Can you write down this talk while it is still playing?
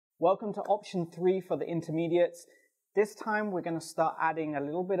Welcome to option 3 for the intermediates. This time we're going to start adding a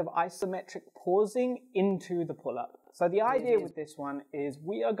little bit of isometric pausing into the pull-up. So the idea with this one is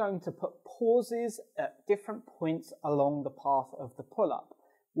we are going to put pauses at different points along the path of the pull-up.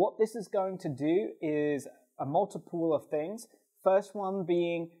 What this is going to do is a multiple of things. First one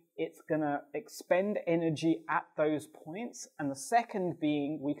being it's going to expend energy at those points, and the second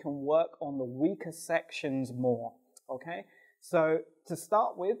being we can work on the weaker sections more. Okay, so to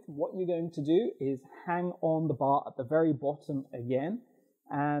start with, what you're going to do is hang on the bar at the very bottom again,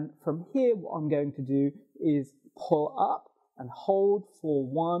 and from here what I'm going to do is pull up and hold for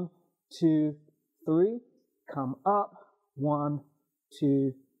 1, 2, 3, come up, 1,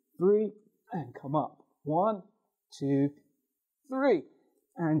 2, 3, and come up, 1, 2, 3.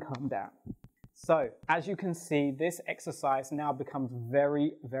 And come down. So as you can see, this exercise now becomes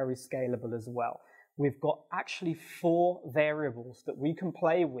very, very scalable as well. We've got actually 4 variables that we can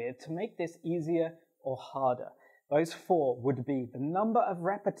play with to make this easier or harder. Those 4 would be the number of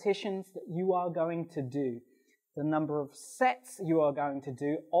repetitions that you are going to do, the number of sets you are going to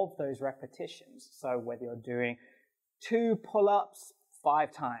do of those repetitions. So whether you're doing 2 pull-ups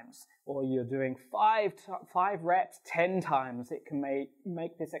 5 times, or you're doing 5 reps 10 times, it can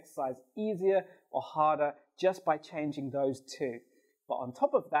make this exercise easier or harder just by changing those 2. But on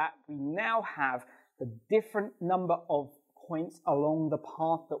top of that, we now have the different number of points along the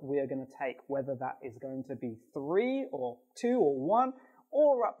path that we are going to take, whether that is going to be 3 or 2 or 1,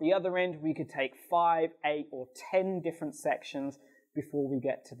 or up the other end, we could take 5, 8 or 10 different sections before we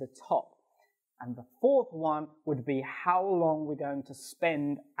get to the top. And the 4th one would be how long we're going to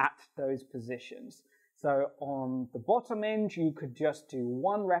spend at those positions. So on the bottom end, you could just do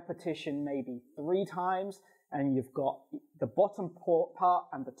 1 repetition, maybe 3 times, and you've got the bottom part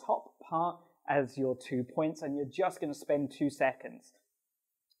and the top part as your 2 points, and you're just going to spend 2 seconds.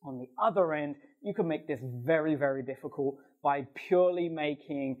 On the other end, you can make this very, very difficult by purely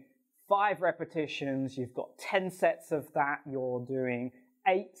making 5 repetitions. You've got 10 sets of that. You're doing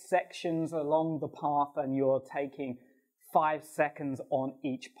 8 sections along the path, and you're taking 5 seconds on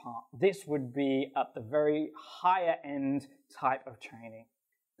each part. This would be at the very higher end type of training.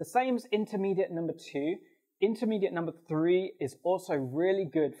 The same as intermediate number 2. Intermediate number 3 is also really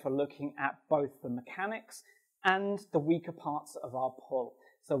good for looking at both the mechanics and the weaker parts of our pull.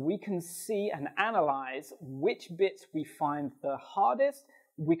 So we can see and analyze which bits we find the hardest.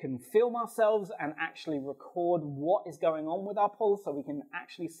 We can film ourselves and actually record what is going on with our pull, so we can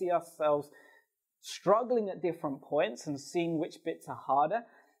actually see ourselves struggling at different points and seeing which bits are harder.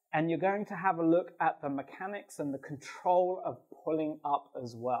 And you're going to have a look at the mechanics and the control of pulling up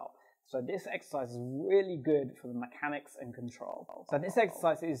as well. So this exercise is really good for the mechanics and control. So this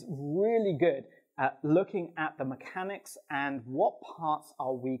exercise is really good at looking at the mechanics and what parts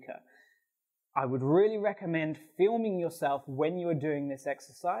are weaker. I would really recommend filming yourself when you are doing this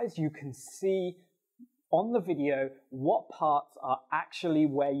exercise. You can see on the video what parts are actually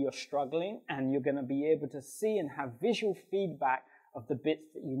where you're struggling, and you're going to be able to see and have visual feedback of the bits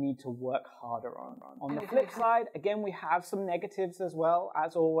that you need to work harder on. On the flip side, again, we have some negatives as well,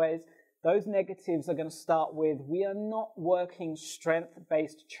 as always. Those negatives are going to start with, we are not working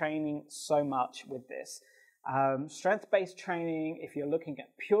strength-based training so much with this. Strength-based training, if you're looking at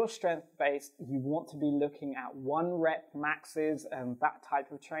pure strength-based, you want to be looking at 1 rep maxes and that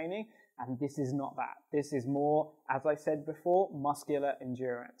type of training, and this is not that. This is more, as I said before, muscular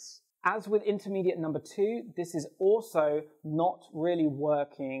endurance. As with intermediate number 2, this is also not really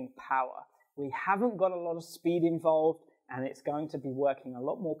working power. We haven't got a lot of speed involved, and it's going to be working a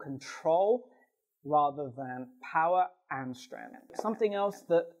lot more control rather than power and strength. Something else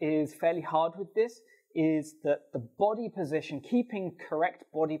that is fairly hard with this is that the body position, keeping correct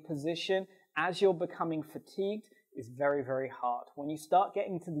body position as you're becoming fatigued is very, very hard. When you start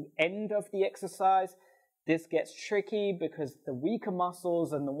getting to the end of the exercise, this gets tricky because the weaker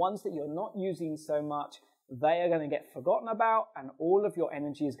muscles and the ones that you're not using so much, they are going to get forgotten about, and all of your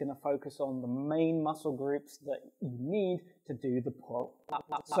energy is going to focus on the main muscle groups that you need to do the pull.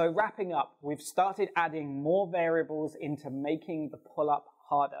 So wrapping up, we've started adding more variables into making the pull-up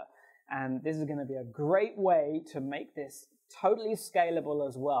harder. And this is going to be a great way to make this totally scalable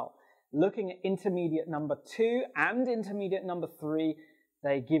as well. Looking at intermediate number 2 and intermediate number 3,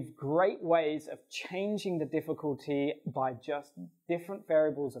 they give great ways of changing the difficulty by just different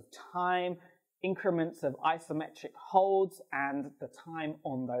variables of time, increments of isometric holds, and the time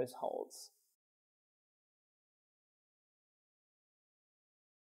on those holds.